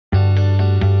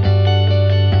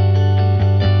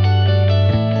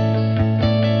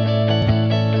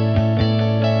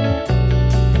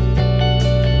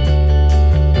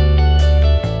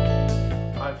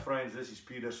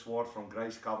from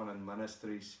Grace Covenant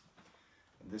Ministries.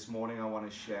 And this morning I want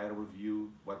to share with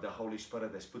you what the Holy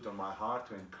Spirit has put on my heart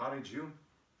to encourage you.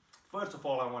 First of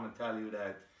all, I want to tell you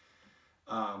that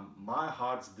my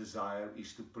heart's desire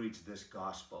is to preach this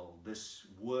gospel. This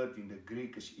word in the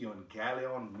Greek is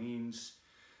evangelion, means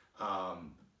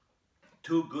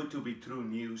too good to be true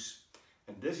news.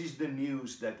 And this is the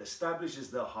news that establishes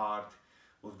the heart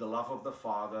with the love of the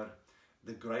Father,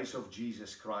 the grace of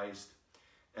Jesus Christ.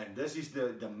 And this is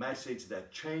the message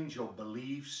that changes your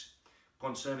beliefs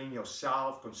concerning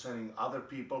yourself, concerning other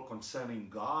people, concerning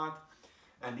God.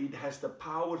 And it has the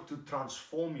power to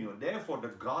transform you. Therefore, the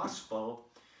gospel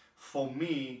for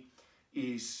me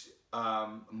is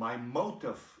my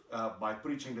motive by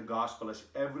preaching the gospel is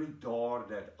every door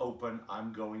that open,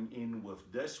 I'm going in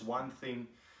with this one thing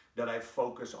that I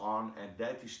focus on, and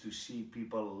that is to see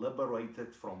people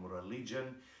liberated from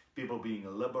religion, people being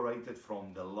liberated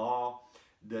from the law,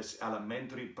 this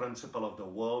elementary principle of the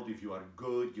world. If you are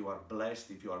good, you are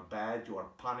blessed. If you are bad, you are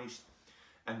punished.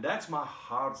 And that's my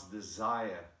heart's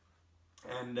desire.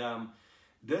 And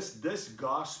this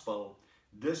gospel,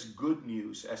 this good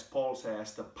news, as Paul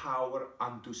says, the power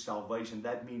unto salvation.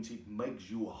 That means it makes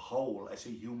you whole as a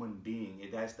human being.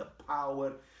 It has the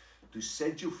power to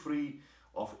set you free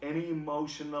of any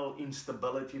emotional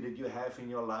instability that you have in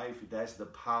your life. It has the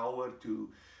power to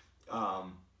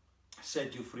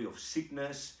set you free of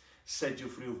sickness, set you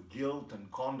free of guilt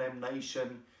and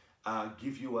condemnation,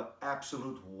 give you an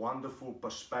absolute wonderful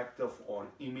perspective or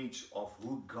image of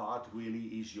who God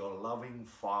really is, your loving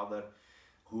Father,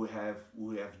 who have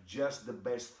just the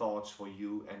best thoughts for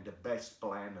you and the best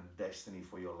plan and destiny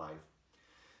for your life.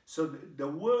 So the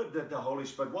word that the Holy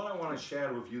Spirit, what I want to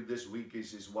share with you this week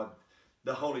is what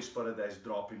the Holy Spirit has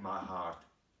dropped in my heart.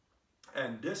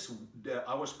 And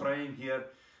I was praying here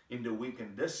in the week,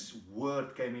 and this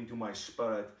word came into my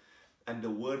spirit, and the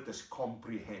word is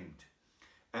comprehend.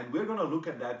 And we're going to look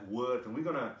at that word, and we're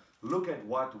going to look at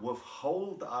what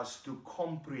withhold us to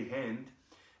comprehend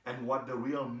and what the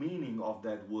real meaning of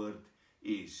that word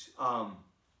is.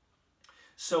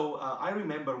 So I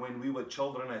remember when we were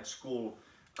children at school,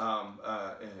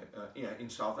 in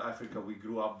South Africa, we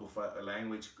grew up with a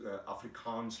language,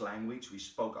 Afrikaans language. We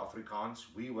spoke Afrikaans.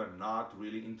 We were not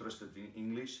really interested in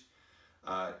English.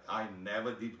 I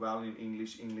never did well in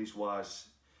English. English was,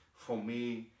 for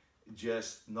me,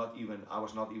 just not even, I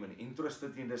was not even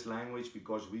interested in this language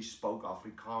because we spoke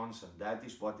Afrikaans, and that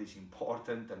is what is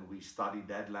important, and we studied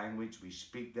that language, we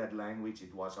speak that language,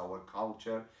 it was our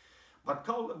culture.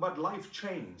 But life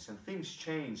changed, and things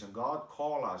changed, and God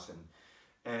called us,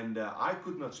 and I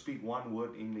could not speak one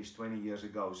word English 20 years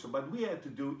ago, but we had to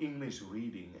do English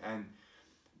reading, and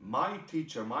my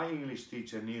English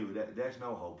teacher knew that there's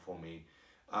no hope for me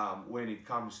when it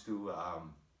comes to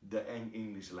the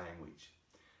English language.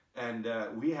 And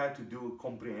we had to do a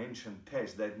comprehension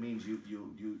test. That means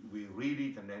we read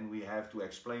it, and then we have to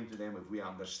explain to them if we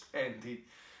understand it.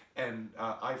 And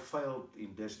I failed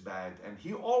in this bad. And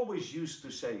he always used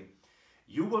to say,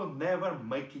 you will never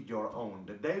make it your own.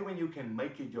 The day when you can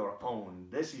make it your own,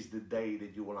 this is the day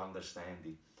that you will understand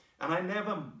it. And I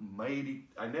never made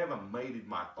it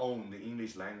my own, the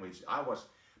English language. I was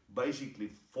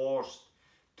basically forced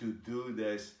to do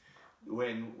this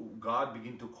when God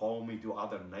began to call me to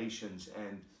other nations.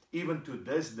 And even to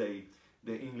this day,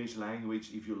 the English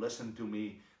language, if you listen to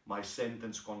me, my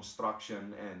sentence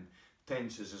construction and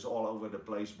tenses is all over the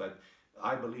place, but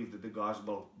I believe that the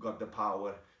gospel got the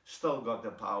power, still got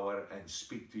the power, and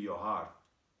speak to your heart.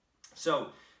 So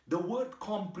the word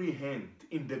comprehend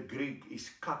in the Greek is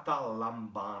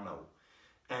katalambano.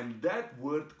 And that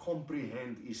word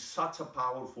comprehend is such a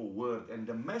powerful word. And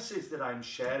the message that I'm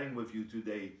sharing with you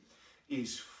today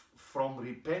is from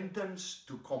repentance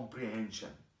to comprehension.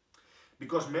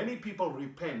 Because many people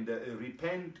repent.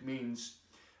 Repent means,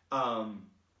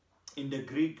 in the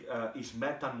Greek, is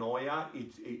metanoia.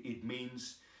 It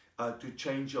means to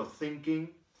change your thinking.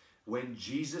 When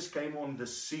Jesus came on the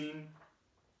scene,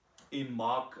 in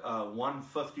Mark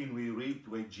 1:15 we read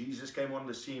where Jesus came on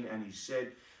the scene and he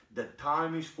said, the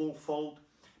time is fulfilled,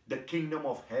 the kingdom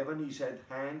of heaven is at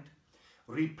hand,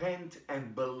 repent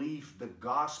and believe the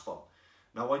gospel.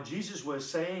 Now what Jesus was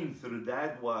saying through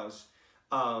that was,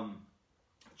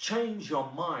 change your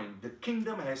mind. The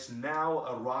kingdom has now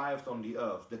arrived on the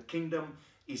earth. The kingdom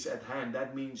is at hand.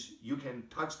 That means you can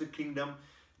touch the kingdom.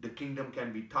 The kingdom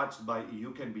can be touched by,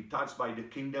 you can be touched by the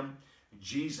kingdom.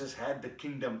 Jesus had the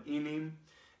kingdom in him.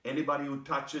 Anybody who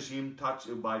touches him,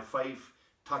 by faith,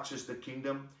 touches the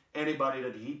kingdom. Anybody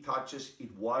that he touches,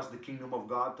 it was the kingdom of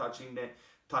God touching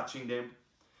them.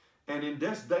 And in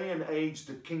this day and age,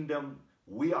 the kingdom,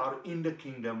 we are in the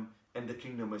kingdom, and the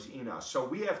kingdom is in us. So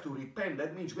we have to repent.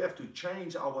 That means we have to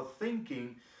change our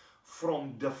thinking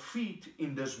from defeat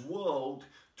in this world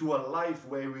to a life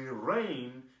where we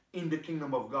reign in the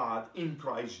kingdom of God in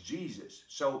Christ Jesus.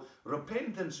 So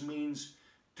repentance means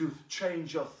to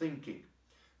change your thinking,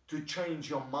 to change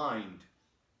your mind.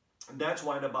 And that's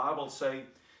why the Bible say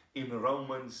in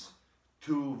Romans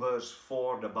 2 verse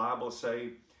 4, the Bible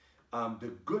say,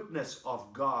 the goodness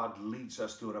of God leads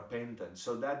us to repentance.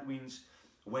 So that means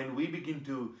when we begin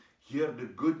to hear the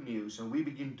good news and we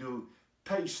begin to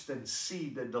taste and see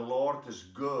that the Lord is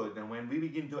good, and when we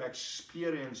begin to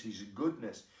experience His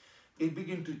goodness, it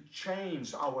begins to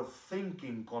change our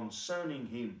thinking concerning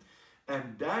Him.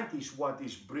 And that is what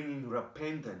is bringing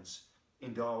repentance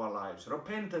into our lives.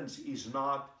 Repentance is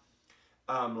not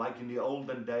like in the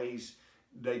olden days,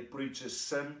 they preach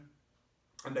sin,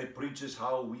 and they preach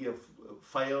how we have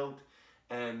failed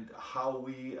and how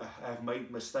we have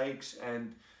made mistakes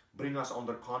and bring us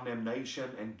under condemnation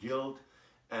and guilt,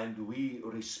 and we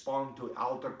respond to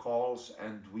altar calls,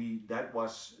 and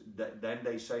then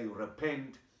they say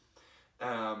repent,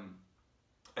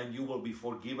 and you will be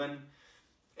forgiven.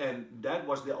 And that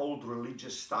was the old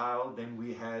religious style. Then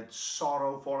we had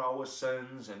sorrow for our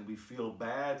sins, and we feel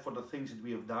bad for the things that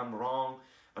we have done wrong,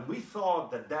 and we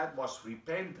thought that that was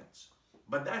repentance.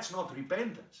 But that's not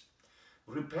repentance.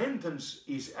 Repentance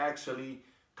is actually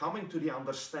coming to the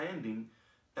understanding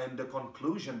and the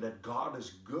conclusion that God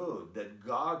is good, that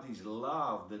God is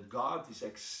love, that God is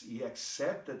He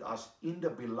accepted us in the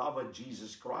beloved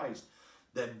Jesus Christ,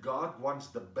 that God wants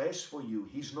the best for you.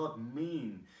 He's not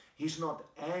mean. He's not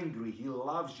angry. He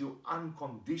loves you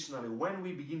unconditionally. When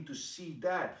we begin to see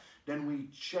that, then we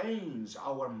change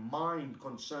our mind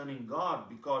concerning God,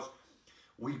 because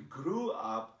we grew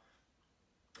up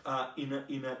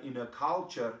in a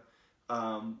culture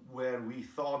where we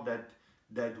thought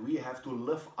that we have to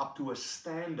live up to a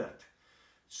standard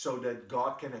so that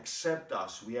God can accept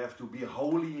us. We have to be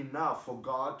holy enough for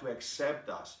God to accept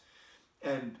us.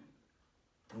 And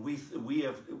we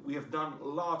have done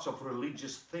lots of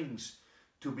religious things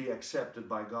to be accepted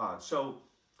by God. So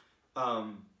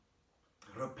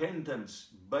repentance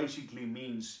basically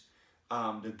means,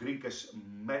 the Greek is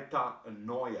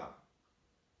metanoia,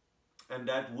 and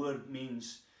that word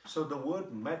means, so the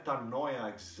word metanoia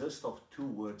exists of two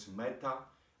words, meta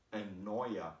and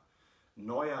noia.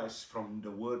 Noia is from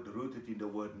the word rooted in the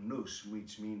word nous,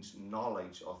 which means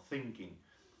knowledge or thinking.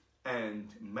 And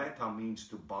meta means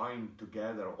to bind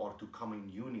together or to come in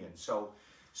union. So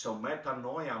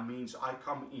metanoia means I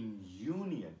come in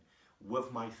union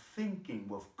with my thinking,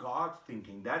 with God's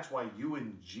thinking. That's why you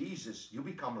and Jesus, you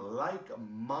become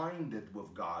like-minded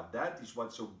with God. That is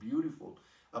what's so beautiful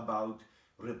about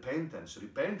repentance.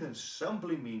 Repentance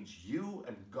simply means you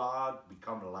and God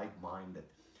become like-minded.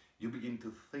 You begin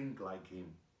to think like Him.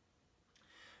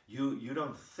 You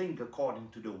don't think according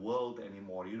to the world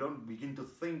anymore. You don't begin to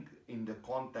think in the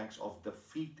context of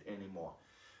defeat anymore.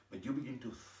 But you begin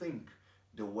to think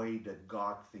the way that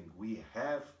God thinks. We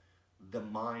have the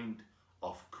mind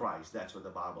of Christ. That's what the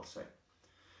Bible says.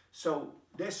 So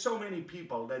there's so many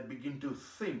people that begin to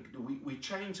think. We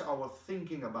change our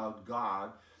thinking about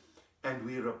God, and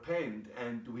we repent,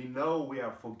 and we know we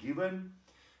are forgiven,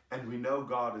 and we know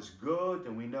God is good,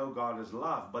 and we know God is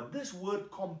love. But this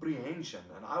word comprehension,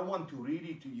 and I want to read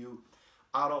it to you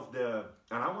out of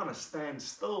and I want to stand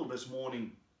still this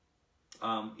morning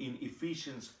in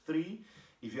Ephesians 3.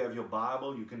 If you have your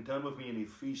Bible, you can turn with me in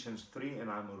Ephesians 3, and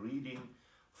I'm reading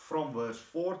from verse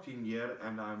 14 here,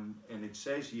 and it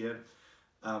says here,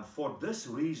 for this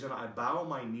reason I bow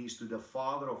my knees to the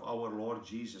Father of our Lord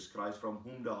Jesus Christ, from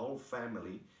whom the whole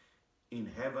family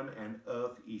in heaven and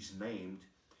earth is named,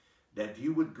 that He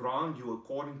would grant you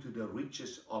according to the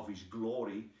riches of His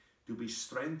glory to be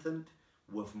strengthened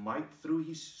with might through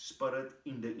His Spirit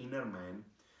in the inner man,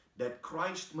 that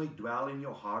Christ may dwell in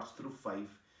your hearts through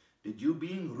faith, that you,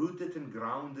 being rooted and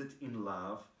grounded in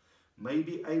love, may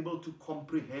be able to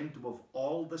comprehend with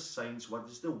all the saints what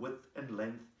is the width and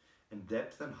length and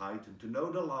depth and height, and to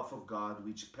know the love of God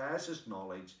which passes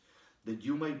knowledge, that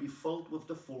you may be filled with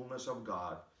the fullness of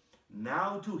God.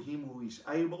 Now to Him who is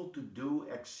able to do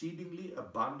exceedingly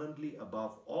abundantly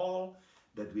above all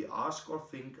that we ask or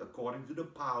think, according to the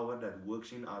power that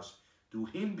works in us, to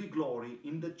Him be glory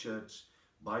in the church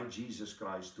by Jesus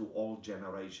Christ to all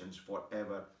generations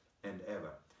forever and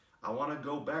ever. I want to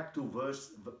go back to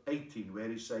verse 18, where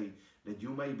He say that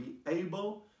you may be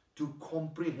able to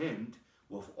comprehend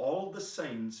with all the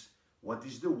saints what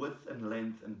is the width and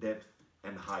length and depth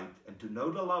and height, and to know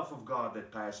the love of God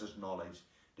that passes knowledge,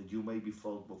 that you may be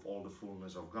filled with all the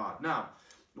fullness of God. Now,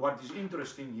 what is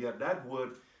interesting here, that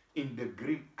word in the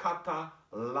Greek,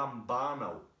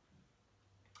 katalambano.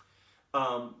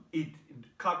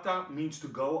 Kata means to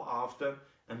go after,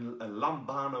 and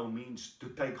lambano means to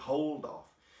take hold of.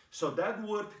 So that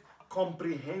word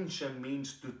comprehension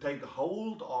means to take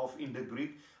hold of in the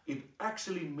Greek. It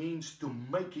actually means to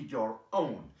make it your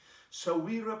own. So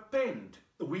we repent,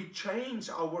 we change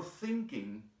our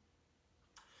thinking,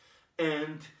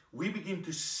 and we begin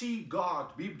to see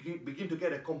God. We begin to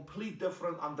get a complete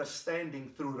different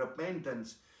understanding through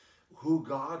repentance who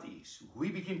God is. We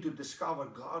begin to discover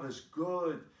God is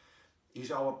good.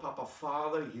 He's our Papa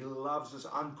Father. He loves us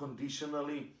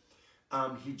unconditionally.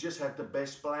 He just had the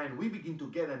best plan. We begin to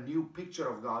get a new picture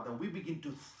of God, and we begin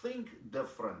to think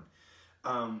different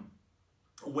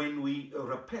when we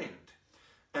repent.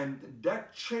 And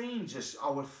that changes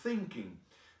our thinking,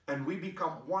 and we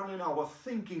become one in our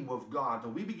thinking with God,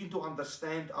 and we begin to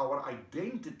understand our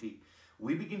identity.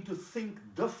 We begin to think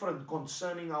different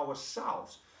concerning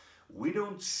ourselves. We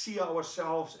don't see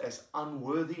ourselves as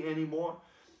unworthy anymore.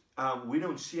 We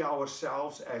don't see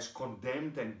ourselves as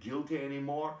condemned and guilty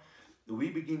anymore. We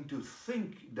begin to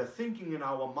think, the thinking in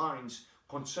our minds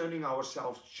concerning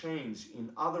ourselves change.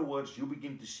 In other words, you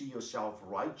begin to see yourself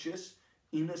righteous,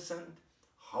 innocent,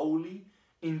 holy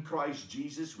in Christ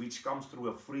Jesus, which comes through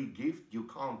a free gift. You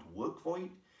can't work for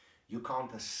it. You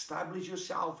can't establish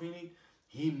yourself in it.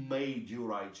 He made you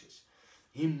righteous.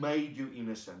 He made you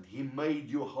innocent. He made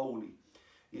you holy.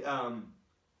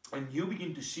 And you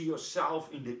begin to see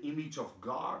yourself in the image of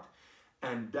God.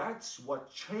 And that's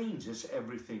what changes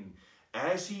everything.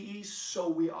 As He is, so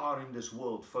we are in this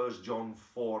world. 1 John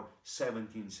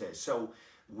 4:17 says. So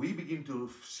we begin to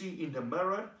see in the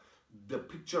mirror the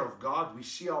picture of God. We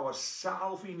see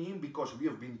ourselves in Him because we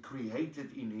have been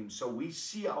created in Him. So we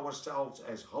see ourselves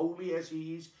as holy as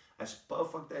He is, as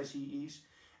perfect as He is,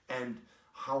 and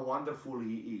how wonderful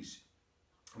He is.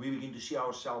 We begin to see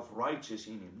ourselves righteous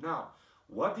in Him. Now,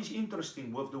 what is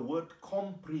interesting with the word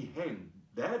comprehend,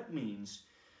 that means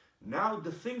now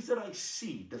the things that I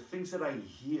see, the things that I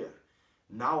hear,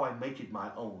 now I make it my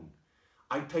own.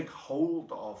 I take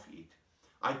hold of it.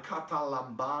 I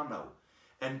katalambano.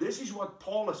 And this is what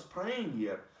Paul is praying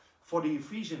here for the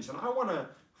Ephesians. And I want to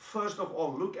first of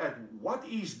all look at what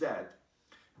is that,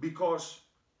 because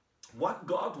what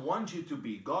God wants you to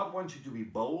be, God wants you to be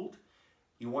bold.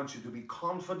 He wants you to be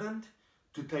confident,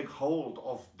 to take hold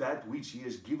of that which He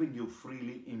has given you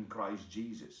freely in Christ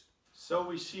Jesus. So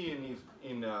we see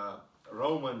in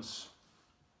Romans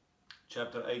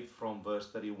chapter 8 from verse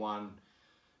 31,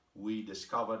 we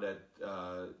discover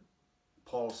that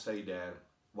Paul say there,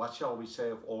 what shall we say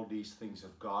of all these things?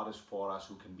 If God is for us,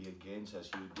 who can be against us?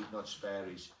 He did not spare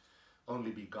His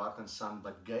only begotten Son,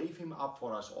 but gave Him up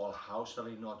for us all. How shall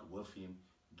He not with Him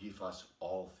give us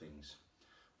all things?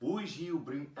 Who is He who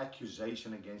bring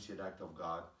accusation against the elect of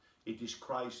God? It is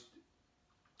Christ.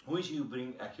 Who is He who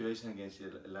bring accusation against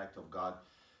the elect of God?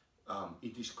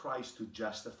 It is Christ who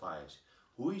justifies.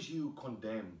 Who is He who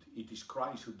condemned? It is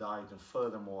Christ who died, and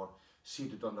furthermore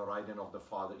seated on the right hand of the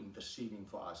Father, interceding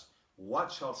for us.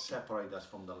 What shall separate us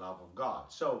from the love of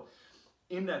God? So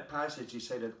in that passage he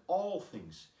said that all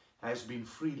things has been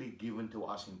freely given to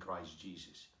us in Christ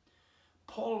Jesus.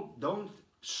 Paul don't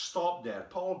stop there.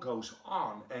 Paul goes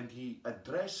on and he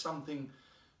addressed something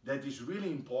that is really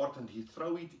important. He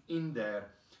throw it in there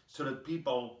so that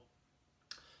people,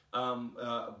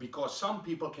 because some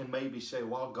people can maybe say,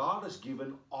 well, God has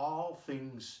given all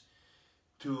things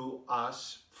to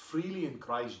us freely in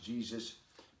Christ Jesus,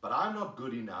 but I'm not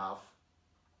good enough.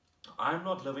 I'm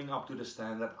not living up to the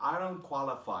standard. I don't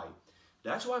qualify.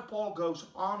 That's why Paul goes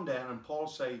on there and Paul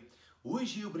say, who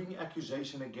is you bring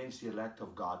accusation against the elect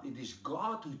of God? It is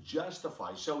God who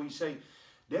justifies. So he say,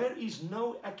 there is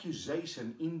no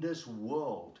accusation in this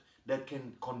world that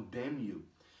can condemn you.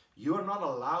 You are not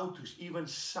allowed to even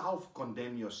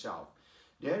self-condemn yourself.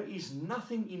 There is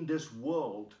nothing in this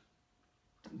world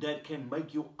that can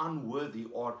make you unworthy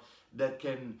or that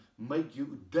can make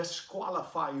you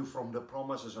disqualify you from the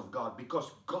promises of God,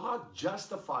 because God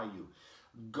justifies you.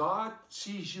 God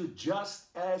sees you just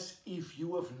as if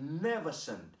you have never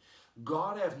sinned.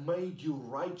 God have made you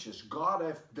righteous. God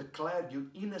have declared you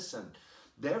innocent.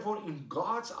 Therefore, in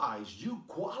God's eyes, you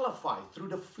qualify through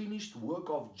the finished work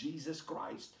of Jesus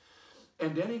Christ.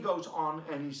 And then he goes on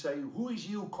and he say, who is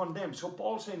you condemned? So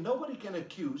Paul say, nobody can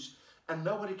accuse and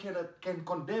nobody can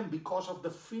condemn because of the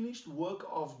finished work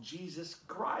of Jesus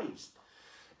Christ.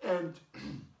 And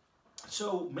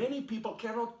so many people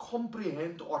cannot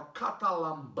comprehend or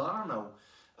katalambano,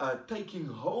 taking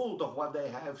hold of what they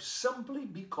have simply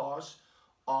because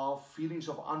of feelings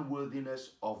of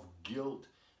unworthiness, of guilt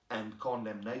and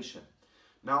condemnation.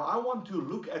 Now I want to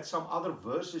look at some other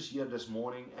verses here this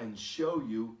morning and show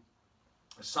you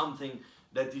something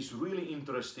that is really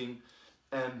interesting,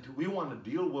 and we want to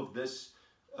deal with this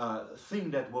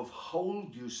thing that will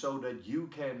hold you so that you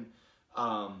can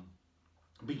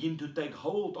begin to take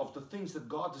hold of the things that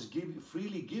God has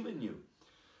freely given you.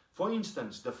 For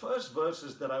instance, the first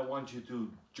verses that I want you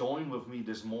to join with me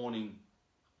this morning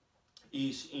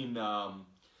is in,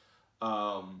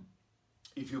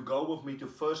 if you go with me to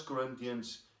 1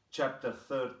 Corinthians chapter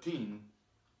 13,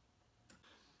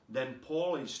 then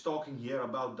Paul is talking here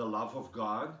about the love of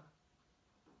God,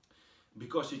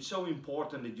 because it's so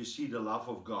important that you see the love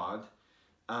of God,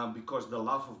 because the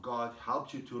love of God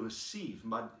helps you to receive.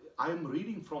 But I'm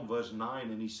reading from verse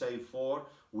 9, and he says, for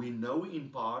we know in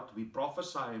part, we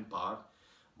prophesy in part,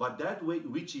 but that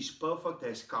which is perfect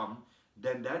has come,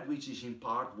 then that which is in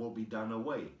part will be done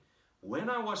away. When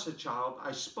I was a child,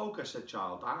 I spoke as a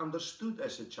child, I understood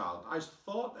as a child, I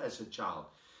thought as a child.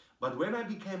 But when I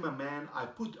became a man, I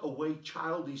put away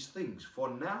childish things. For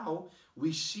now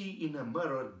we see in a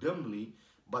mirror dimly,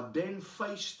 but then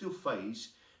face to face.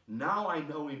 Now I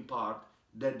know in part,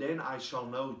 that then I shall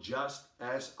know just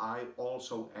as I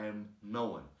also am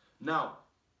known. Now,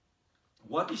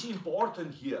 what is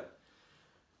important here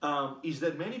is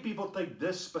that many people take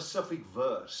this specific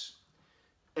verse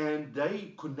and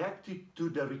they connect it to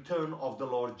the return of the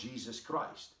Lord Jesus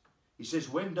Christ. He says,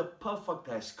 when the perfect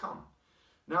has come.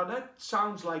 Now that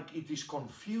sounds like it is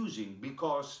confusing,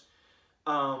 because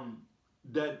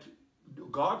that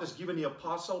God has given the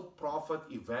apostle, prophet,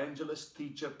 evangelist,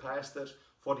 teacher, pastors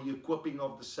for the equipping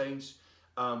of the saints,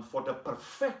 for the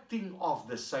perfecting of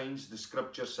the saints, the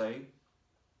scriptures say,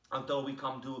 until we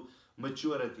come to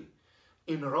maturity.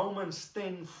 In Romans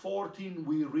 10:14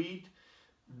 we read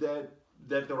that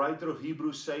the writer of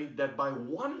Hebrews say that by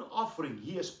one offering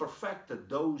he has perfected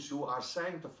those who are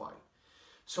sanctified.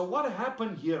 So what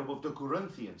happened here with the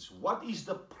Corinthians? What is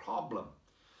the problem?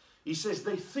 He says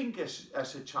they think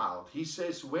as a child. He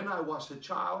says, when I was a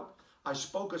child, I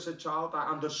spoke as a child, I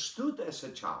understood as a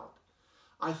child,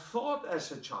 I thought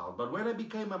as a child, but when I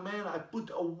became a man, I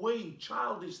put away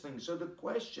childish things. So the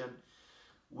question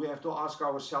we have to ask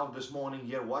ourselves this morning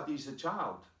here, what is a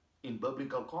child in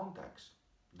biblical context?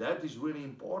 That is really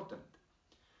important.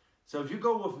 So if you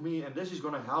go with me, and this is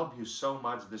going to help you so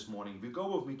much this morning, if you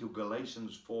go with me to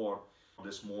Galatians 4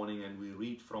 this morning, and we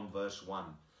read from verse 1.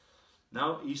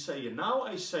 Now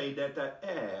I say that the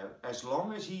heir, as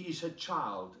long as he is a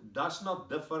child, does not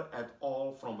differ at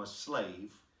all from a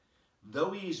slave,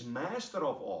 though he is master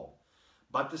of all,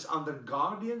 but is under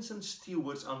guardians and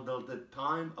stewards until the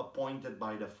time appointed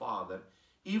by the Father.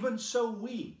 Even so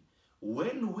we,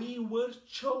 when we were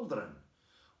children,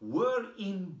 were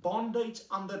in bondage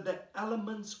under the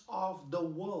elements of the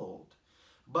world.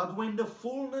 But when the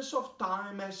fullness of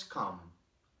time has come,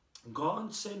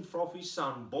 God sent forth his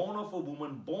Son, born of a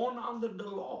woman, born under the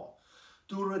law,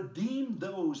 to redeem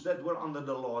those that were under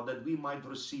the law, that we might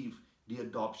receive the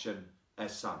adoption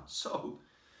as sons.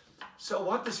 So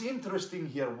what is interesting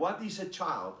here? What is a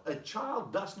child? A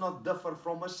child does not differ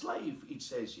from a slave, it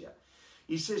says here.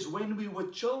 He says, when we were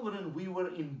children, we were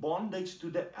in bondage to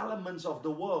the elements of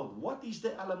the world. What is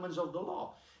the elements of the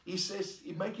law? He says,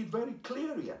 he make it very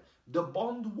clear here. The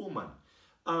bondwoman.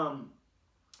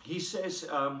 He says,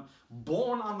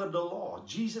 born under the law.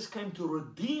 Jesus came to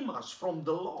redeem us from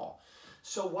the law.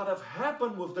 So what have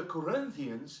happened with the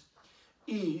Corinthians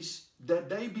is that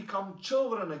they become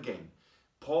children again.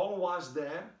 Paul was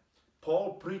there.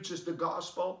 Paul preaches the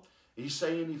gospel. He's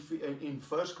saying in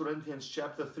 1 Corinthians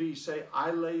chapter 3, he say,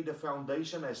 I lay the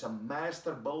foundation as a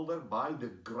master builder by the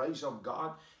grace of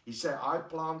God. He said, I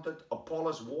planted,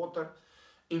 Apollos watered.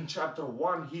 In chapter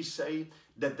 1, he say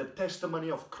that the testimony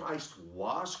of Christ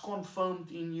was confirmed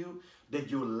in you,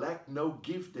 that you lack no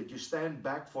gift, that you stand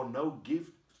back for no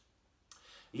gift.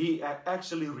 He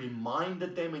actually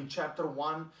reminded them in chapter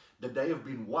 1 that they have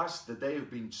been washed, that they have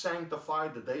been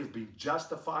sanctified, that they have been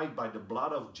justified by the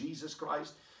blood of Jesus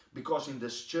Christ, because in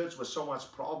this church was so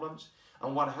much problems.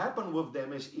 And what happened with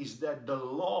them is that the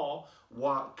law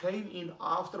came in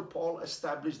after Paul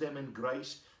established them in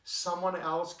grace. Someone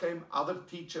else came, other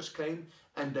teachers came,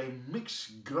 and they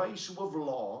mixed grace with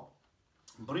law,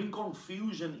 bring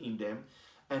confusion in them,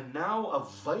 and now a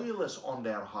veil is on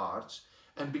their hearts.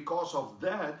 And because of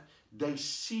that, they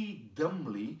see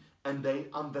dimly and they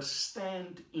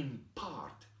understand in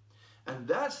part. And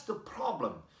that's the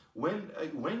problem.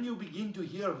 When you begin to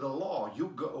hear the law,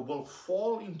 you will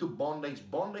fall into bondage.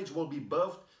 Bondage will be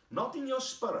birthed not in your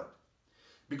spirit,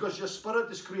 because your spirit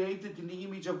is created in the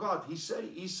image of God. He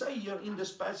say here in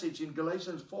this passage in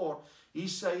Galatians 4, he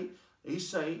say, he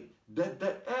say that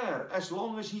the heir, as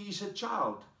long as he is a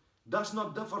child, does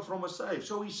not differ from a slave.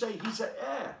 So he say he's an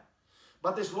heir.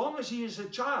 But as long as he is a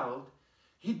child,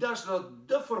 he does not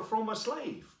differ from a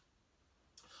slave.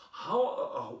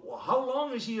 How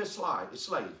long is he a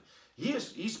slave?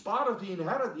 He's part of the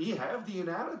inheritance. He have the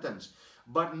inheritance.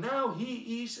 But now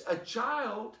he is a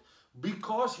child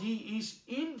because he is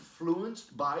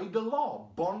influenced by the law.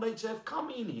 Bondage have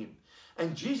come in him.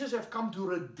 And Jesus have come to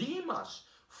redeem us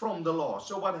from the law.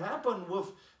 So what happened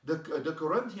with the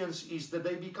Corinthians is that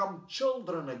they become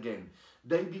children again.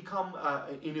 They become,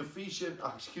 in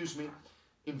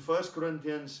 1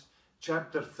 Corinthians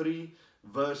chapter 3,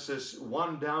 verses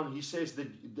 1 down, he says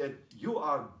that you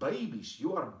are babies.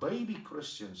 You are baby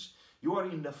Christians. You are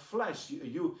in the flesh.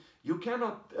 You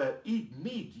cannot eat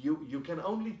meat. You can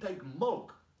only take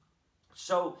milk.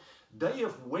 So they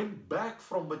have went back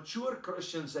from mature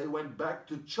Christians. They went back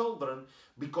to children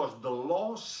because the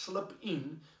law slipped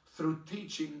in through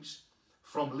teachings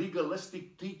from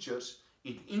legalistic teachers.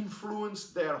 It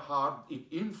influenced their heart. It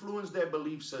influenced their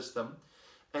belief system.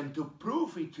 And to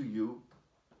prove it to you,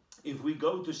 if we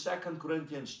go to 2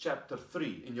 Corinthians chapter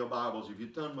 3 in your Bibles, if you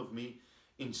turn with me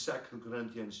in 2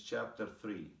 Corinthians chapter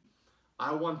 3,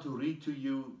 I want to read to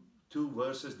you 2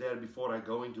 verses there before I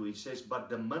go into it. It says, but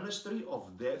the ministry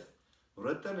of death,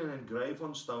 written and engraved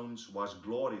on stones, was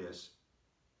glorious.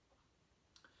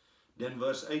 Then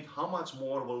verse 8, how much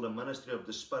more will the ministry of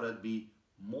the Spirit be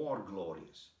more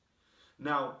glorious?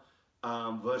 Now,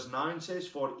 verse 9 says,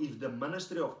 for if the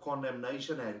ministry of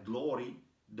condemnation had glory,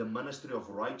 the ministry of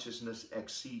righteousness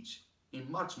exceeds in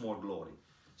much more glory.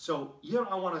 So here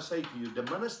I want to say to you, the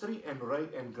ministry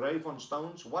engraved on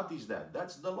stones, what is that?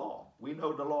 That's the law. We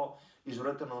know the law is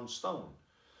written on stone.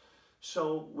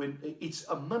 So when it's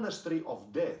a ministry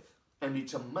of death and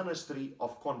it's a ministry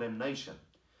of condemnation.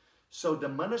 So the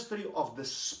ministry of the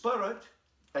Spirit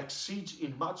exceeds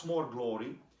in much more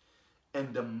glory,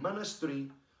 and the ministry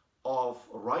of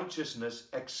righteousness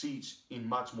exceeds in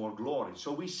much more glory.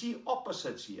 So we see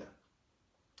opposites here.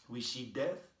 We see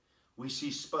death, we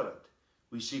see spirit,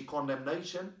 we see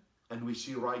condemnation, and we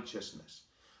see righteousness.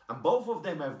 And both of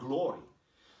them have glory.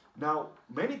 Now,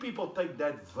 many people take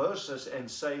that verses and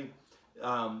say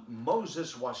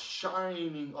Moses was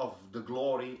shining of the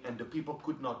glory and the people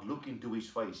could not look into his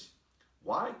face.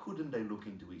 Why couldn't they look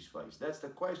into his face? That's the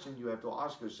question you have to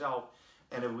ask yourself.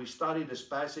 And if we study this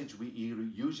passage, we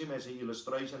use him as an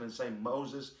illustration and say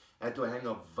Moses had to hang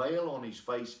a veil on his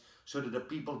face so that the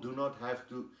people do not have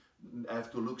to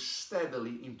look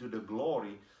steadily into the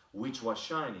glory which was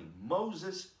shining.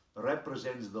 Moses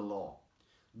represents the law.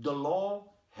 The law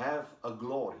have a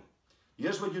glory.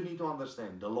 Here's what you need to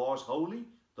understand. The law is holy.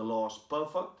 The law is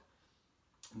perfect.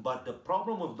 But the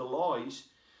problem of the law is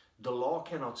the law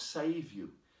cannot save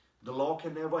you. The law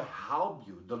can never help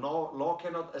you. The law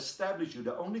cannot establish you.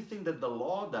 The only thing that the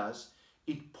law does,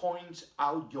 it points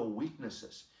out your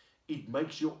weaknesses. It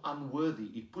makes you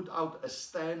unworthy. It put out a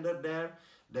standard there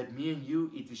that me and you,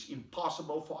 it is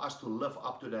impossible for us to live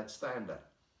up to that standard.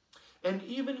 And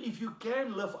even if you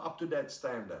can live up to that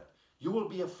standard, you will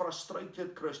be a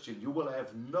frustrated Christian. You will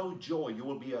have no joy. You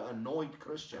will be an annoyed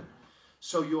Christian.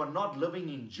 So you are not living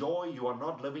in joy. You are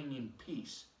not living in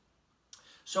peace.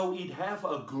 So it have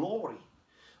a glory,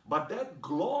 but that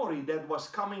glory that was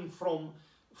coming from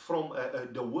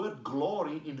the word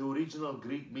glory in the original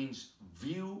Greek means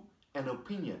view and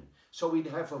opinion. So it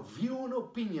have a view and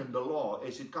opinion, the law,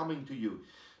 as it coming to you.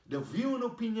 The view and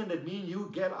opinion that me and you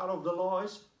get out of the law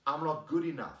is, I'm not good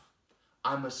enough.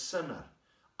 I'm a sinner.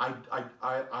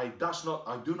 I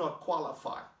do not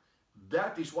qualify.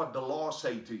 That is what the law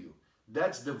say to you.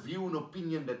 That's the view and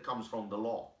opinion that comes from the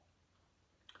law.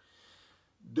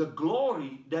 The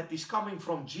glory that is coming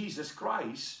from Jesus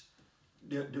Christ,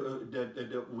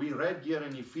 we read here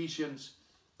in Ephesians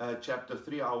chapter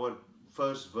 3, our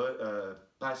first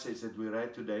passage that we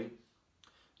read today.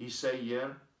 He say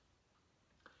here,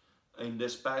 in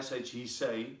this passage, he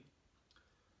say,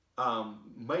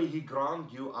 may he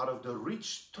grant you out of the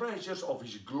rich treasures of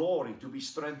his glory to be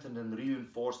strengthened and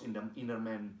reinforced in the inner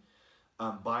man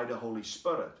by the Holy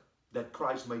Spirit, that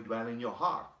Christ may dwell in your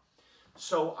heart.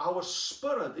 So our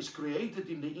spirit is created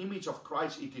in the image of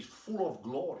Christ. It is full of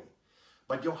glory.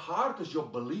 But your heart is your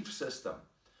belief system.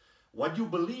 What you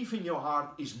believe in your heart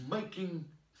is making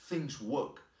things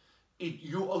work.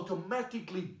 You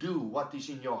automatically do what is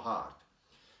in your heart.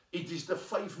 It is the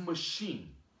faith machine.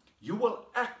 You will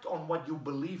act on what you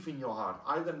believe in your heart,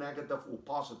 either negative or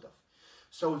positive.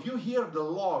 So if you hear the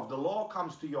law, if the law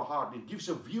comes to your heart, it gives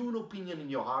a view and opinion in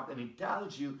your heart, and it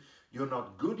tells you you're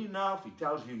not good enough. It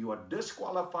tells you you are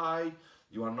disqualified.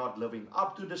 You are not living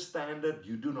up to the standard.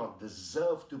 You do not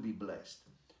deserve to be blessed.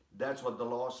 That's what the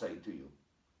law say to you.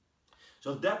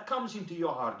 So if that comes into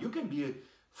your heart, you can be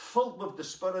filled with the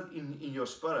Spirit in your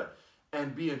spirit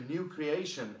and be a new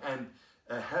creation and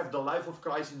have the life of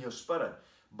Christ in your spirit.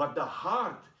 But the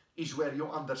heart is where you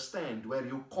understand, where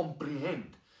you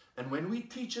comprehend. And when we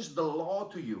teach the law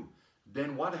to you,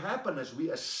 then what happens is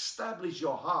we establish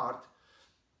your heart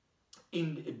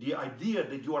in the idea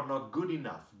that you are not good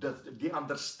enough, the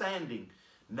understanding.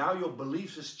 Now your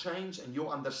beliefs has changed and you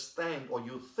understand, or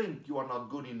you think you are not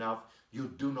good enough,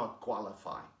 you do not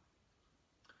qualify.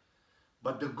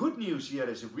 But the good news here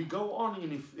is, if we go on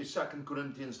in 2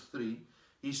 Corinthians 3,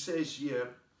 he says here,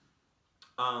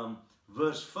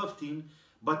 verse 15,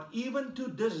 but even to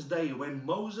this day, when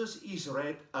Moses is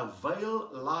read, a veil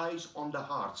lies on the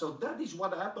heart. So that is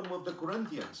what happened with the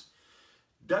Corinthians.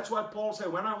 That's why Paul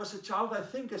said, when I was a child, I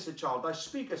think as a child, I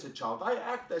speak as a child, I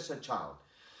act as a child.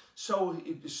 So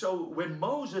when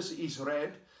Moses is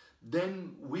read,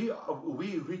 then we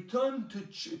return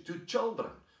to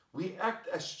children. We act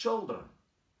as children.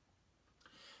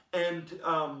 And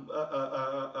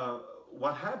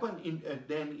what happened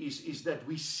then is that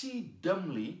we see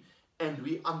dimly and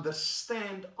we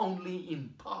understand only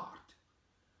in part.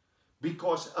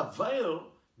 Because a veil,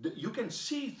 you can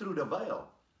see through the veil.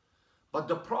 But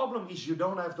the problem is you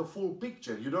don't have the full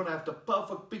picture. You don't have the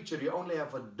perfect picture. You only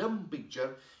have a dim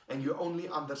picture and you only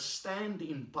understand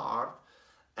in part.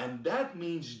 And that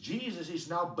means Jesus is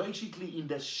now basically in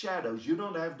the shadows. You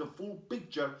don't have the full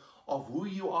picture of who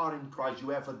you are in Christ. You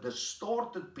have a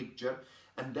distorted picture.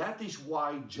 And that is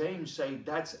why James says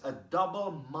that's a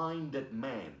double-minded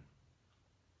man.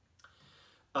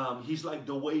 He's like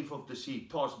the wave of the sea,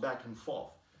 tossed back and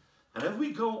forth. And if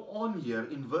we go on here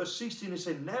in verse 16, it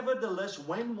says, nevertheless,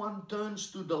 when one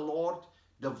turns to the Lord,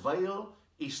 the veil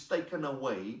is taken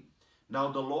away. Now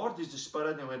the Lord is the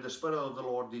Spirit, and when the Spirit of the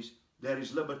Lord is, there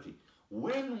is liberty.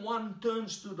 When one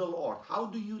turns to the Lord, how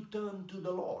do you turn to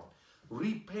the Lord?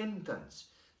 Repentance.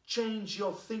 Change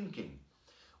your thinking.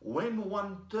 When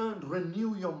one turns,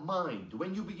 renew your mind.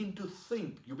 When you begin to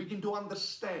think, you begin to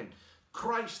understand,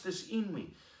 Christ is in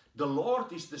me. The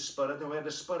Lord is the Spirit, and where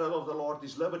the Spirit of the Lord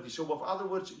is liberty. So with other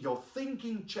words, your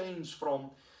thinking changed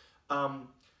from,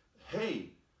 hey,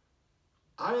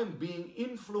 I am being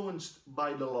influenced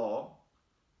by the law.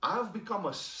 I've become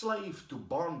a slave to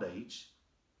bondage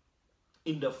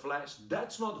in the flesh.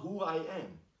 That's not who I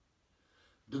am.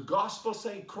 The gospel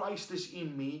says Christ is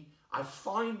in me. I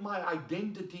find my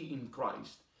identity in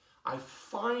Christ. I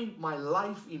find my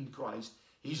life in Christ.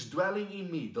 He's dwelling in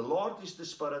me. The Lord is the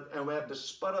Spirit, and where the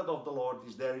Spirit of the Lord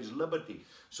is, there is liberty.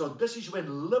 So this is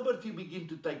when liberty begins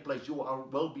to take place. You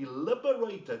will be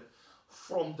liberated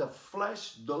from the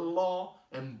flesh, the law,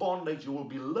 and bondage. You will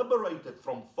be liberated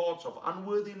from thoughts of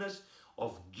unworthiness,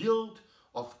 of guilt,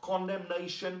 of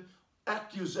condemnation,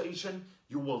 accusation.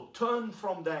 You will turn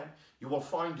from that. You will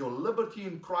find your liberty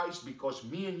in Christ, because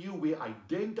me and you, we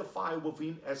identify with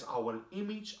Him as our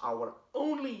image, our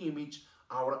only image,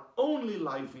 our only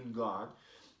life in God,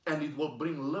 and it will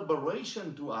bring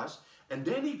liberation to us. And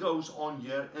then he goes on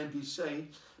here and he say,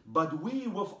 but we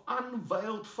with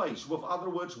unveiled face, with other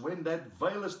words, when that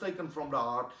veil is taken from the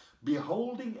heart,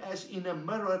 beholding as in a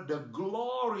mirror the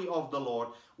glory of the Lord.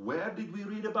 Where did we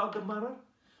read about the mirror?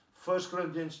 1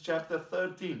 Corinthians chapter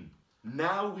 13.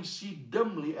 Now we see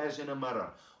dimly as in a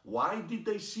mirror. Why did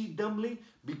they see dimly?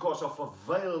 Because of a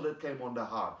veil that came on the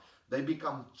heart. They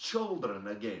become children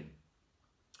again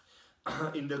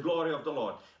in the glory of the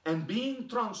Lord, and being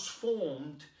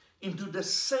transformed into the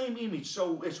same image.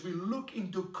 So as we look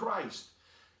into Christ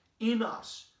in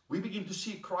us, we begin to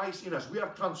see Christ in us. We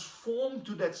are transformed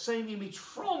to that same image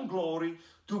from glory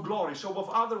to glory. So with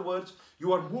other words,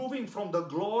 you are moving from the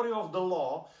glory of the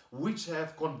law, which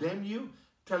have condemned you,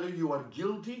 tell you you are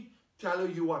guilty, tell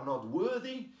you you are not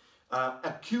worthy,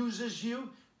 accuses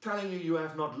you, telling you you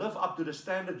have not lived up to the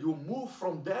standard. You move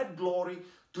from that glory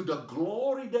to the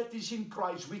glory that is in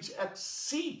Christ, which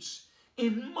exceeds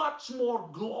in much more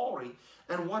glory.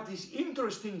 And what is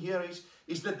interesting here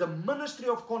is that the ministry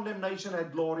of condemnation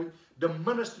had glory, the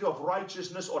ministry of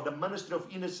righteousness or the ministry of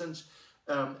innocence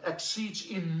exceeds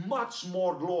in much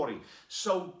more glory.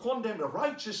 So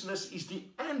righteousness is the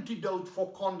antidote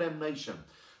for condemnation.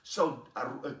 So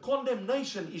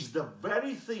condemnation is the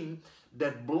very thing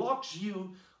that blocks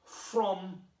you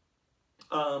from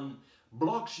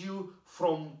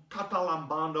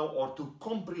katalambano, or to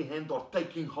comprehend or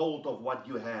taking hold of what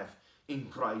you have in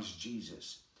Christ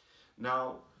Jesus.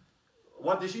 Now,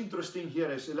 what is interesting here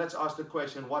is, let's ask the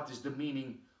question, what is the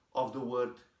meaning of the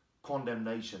word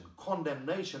condemnation?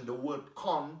 Condemnation, the word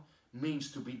con,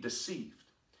 means to be deceived.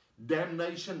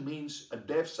 Damnation means a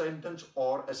death sentence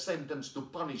or a sentence to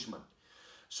punishment.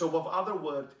 So with other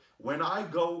words, when I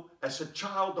go as a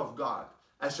child of God,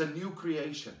 as a new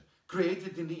creation,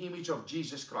 created in the image of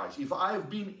Jesus Christ, if I have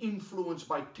been influenced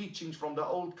by teachings from the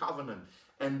old covenant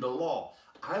and the law,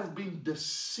 I have been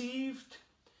deceived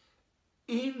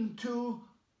into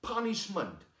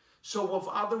punishment. So with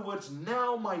other words,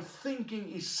 now my thinking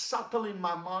is subtle in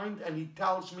my mind, and it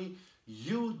tells me,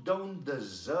 you don't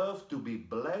deserve to be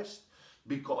blessed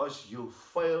because you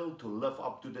fail to live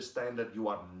up to the standard. You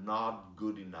are not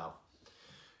good enough.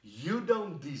 You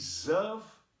don't deserve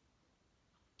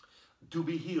to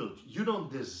be healed. You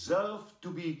don't deserve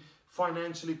to be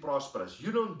financially prosperous.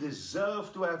 You don't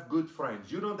deserve to have good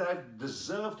friends. You don't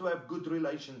deserve to have good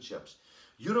relationships.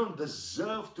 You don't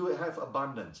deserve to have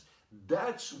abundance.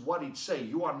 That's what it says.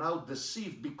 You are now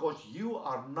deceived because you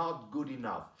are not good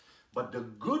enough. But the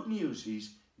good news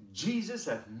is Jesus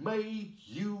has made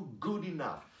you good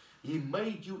enough. He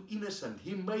made you innocent.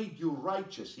 He made you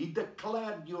righteous. He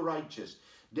declared you righteous.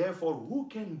 Therefore, who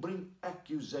can bring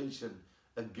accusation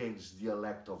against the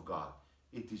elect of God?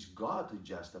 It is God who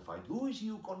justified. Who is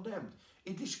you condemned?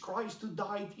 It is Christ who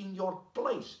died in your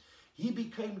place. He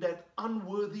became that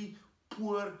unworthy,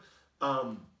 poor,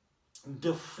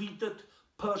 defeated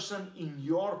person in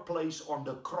your place on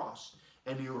the cross.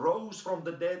 And he rose from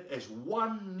the dead as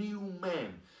one new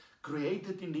man,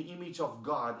 created in the image of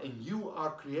God. And you are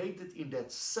created in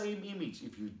that same image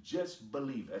if you just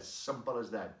believe. As simple as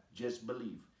that. Just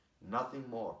believe. Nothing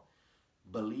more.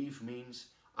 Believe means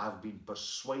I've been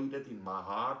persuaded in my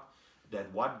heart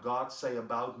that what God say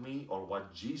about me, or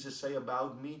what Jesus say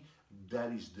about me,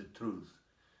 that is the truth.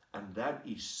 And that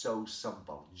is so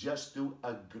simple. Just to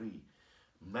agree.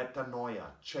 Metanoia,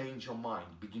 change your mind.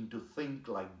 Begin to think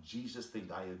like Jesus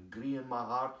thinks. I agree in my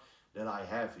heart that I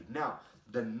have it. Now,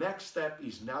 the next step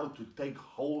is now to take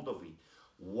hold of it.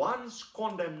 Once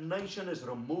condemnation is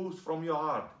removed from your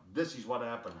heart, this is what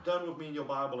happened. Turn with me in your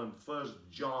Bible in 1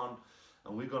 John,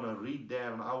 and we're going to read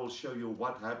there, and I will show you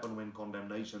what happened when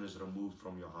condemnation is removed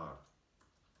from your heart.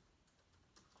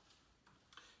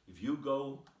 If you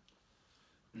go...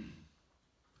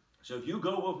 So if you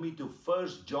go with me to 1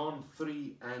 John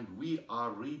 3, and we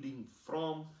are reading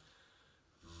from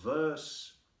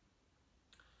verse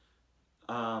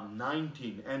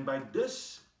 19. And by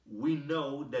this we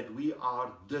know that we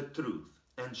are the truth,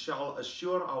 and shall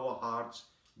assure our hearts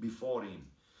before him.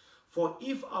 For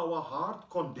if our heart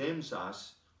condemns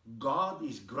us, God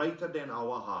is greater than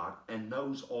our heart and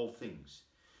knows all things.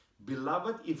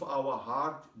 Beloved, if our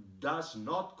heart does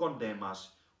not condemn us,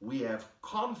 we have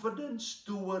confidence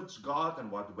towards God,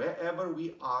 and wherever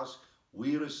we ask,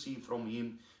 we receive from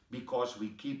him, because we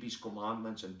keep his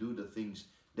commandments and do the things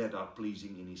that are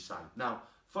pleasing in his sight. Now,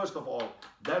 first of all,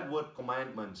 that word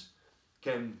commandments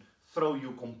can throw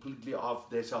you completely off.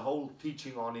 There's a whole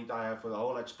teaching on it. I have a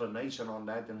whole explanation on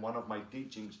that in one of my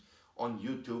teachings on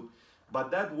YouTube. But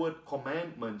that word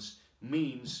commandments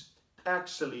means,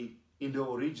 actually, in the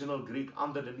original Greek,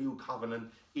 under the new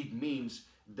covenant, it means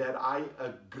that I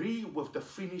agree with the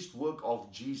finished work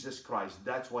of Jesus Christ.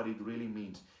 That's what it really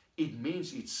means. It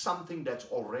means it's something that's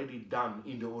already done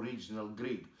in the original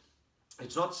Greek.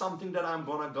 It's not something that I'm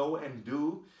going to go and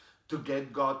do to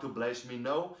get God to bless me.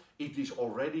 No, it is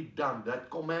already done. That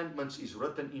commandments is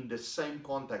written in the same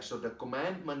context. So the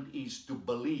commandment is to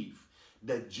believe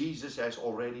that Jesus has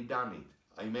already done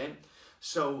it. Amen.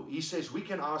 So he says we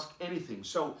can ask anything.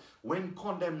 So when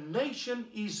condemnation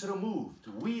is removed,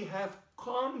 we have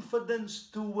confidence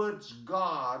towards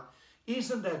God.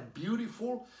 Isn't that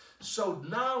beautiful? So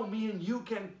now me and you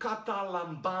can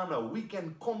katalambano. We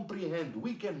can comprehend.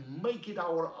 We can make it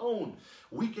our own.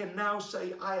 We can now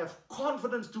say, I have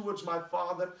confidence towards my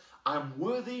Father. I'm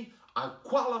worthy. I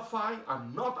qualify.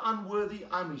 I'm not unworthy.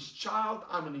 I'm his child.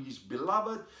 I'm his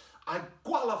beloved. I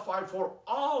qualify for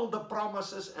all the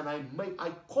promises, and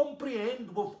I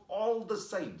comprehend with all the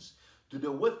saints to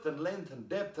the width and length and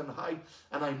depth and height,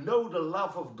 and I know the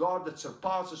love of God that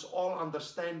surpasses all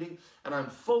understanding, and I'm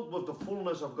filled with the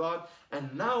fullness of God.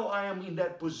 And now I am in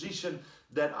that position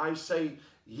that I say,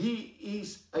 he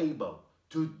is able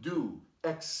to do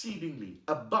exceedingly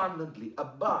abundantly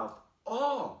above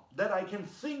all that I can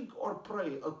think or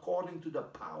pray, according to the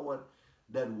power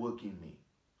that works in me,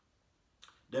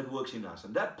 that works in us.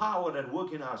 And that power that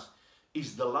works in us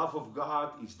is the love of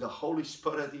God, is the Holy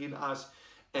Spirit in us.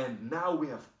 And now we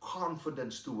have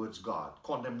confidence towards God.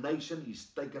 Condemnation is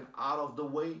taken out of the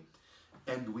way,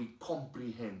 and we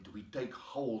comprehend, we take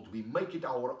hold, we make it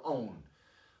our own.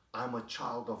 I'm a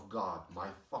child of God. My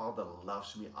Father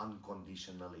loves me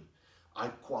unconditionally. I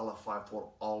qualify for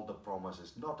all the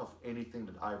promises, not of anything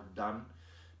that I've done,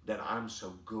 that I'm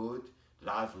so good,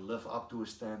 that I've lived up to a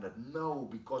standard. No,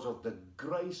 because of the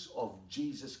grace of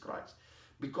Jesus Christ,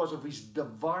 because of His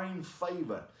divine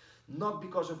favor, not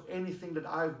because of anything that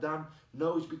I've done.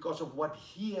 No, it's because of what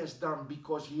He has done,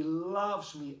 because He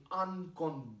loves me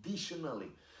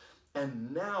unconditionally.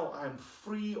 And now I'm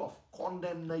free of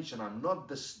condemnation. I'm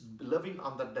not living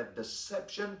under that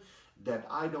deception that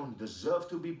I don't deserve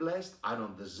to be blessed. I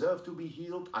don't deserve to be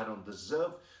healed. I don't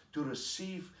deserve to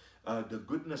receive the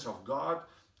goodness of God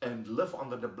and live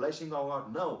under the blessing of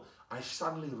God. No, I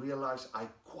suddenly realize I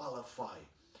qualify.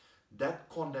 That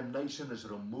condemnation is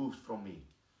removed from me.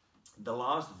 The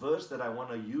last verse that I want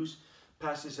to use,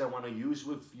 passage I want to use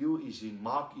with you, is in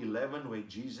Mark 11, where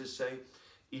Jesus says,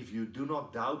 if you do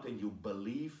not doubt and you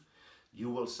believe, you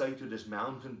will say to this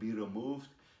mountain, be removed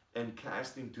and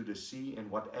cast into the sea,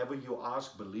 and whatever you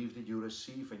ask, believe that you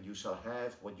receive, and you shall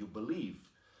have what you believe.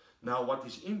 Now, what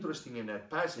is interesting in that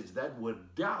passage, that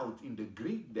word doubt in the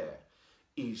Greek there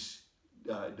is,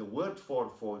 the word for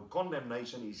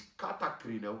condemnation is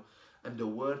katakrino, and the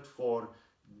word for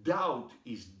doubt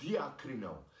is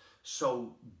diakrino.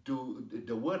 So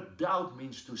the word doubt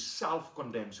means to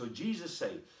self-condemn. So Jesus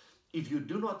said, if you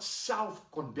do not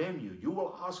self-condemn you, you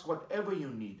will ask whatever you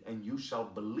need, and you shall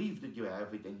believe that you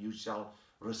have it, and you shall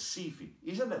receive it.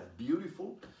 Isn't that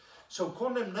beautiful? So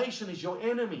condemnation is your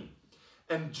enemy.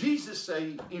 And Jesus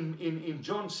say in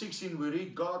John 16, we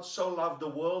read, God so loved the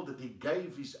world that He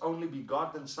gave His only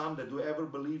begotten Son, that whoever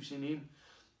believes in Him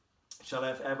shall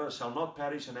not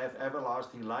perish and have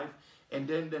everlasting life. And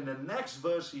then the next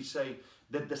verse He say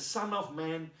that the Son of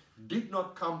Man did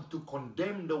not come to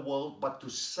condemn the world, but to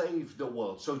save the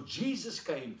world. So Jesus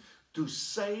came to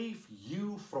save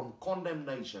you from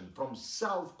condemnation, from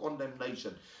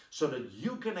self-condemnation, so that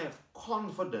you can have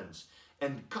confidence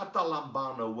and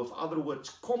katalambano, with other words,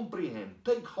 comprehend,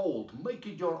 take hold, make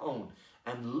it your own,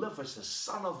 and live as a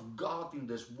son of God in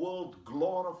this world,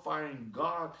 glorifying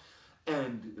God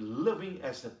and living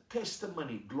as a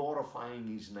testimony, glorifying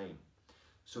His name.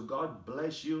 So God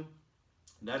bless you.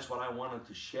 That's what I wanted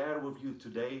to share with you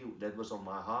today. That was on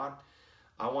my heart.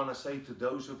 I want to say to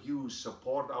those of you who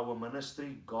support our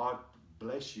ministry, God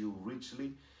bless you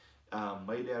richly.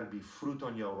 May there be fruit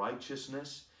on your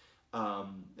righteousness. I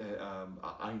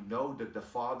know that the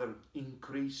Father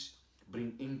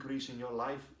bring increase in your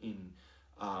life, in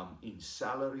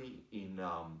salary, in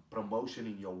promotion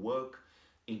in your work,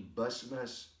 in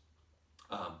business,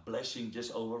 blessing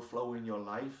just overflow in your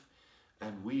life.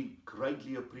 And we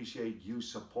greatly appreciate you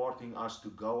supporting us to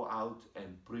go out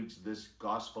and preach this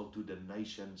gospel to the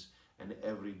nations and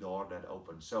every door that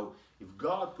opens. So if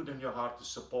God put in your heart to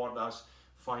support us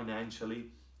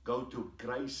financially, go to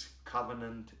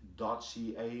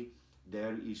gracecovenant.ca.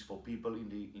 There is, for people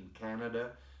in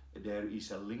Canada, there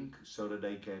is a link so that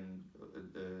they can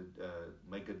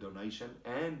make a donation.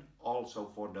 And also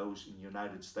for those in the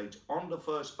United States, on the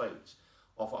first page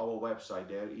of our website,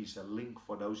 there is a link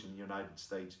for those in the United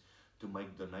States to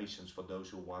make donations for those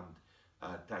who want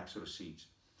tax receipts.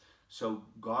 So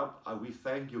God, we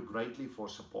thank you greatly for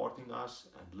supporting us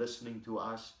and listening to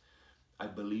us. I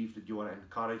believe that you are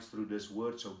encouraged through this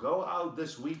word. So go out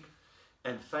this week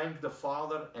and thank the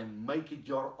Father and make it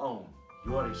your own.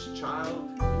 You are His child.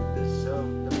 You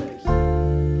deserve the best.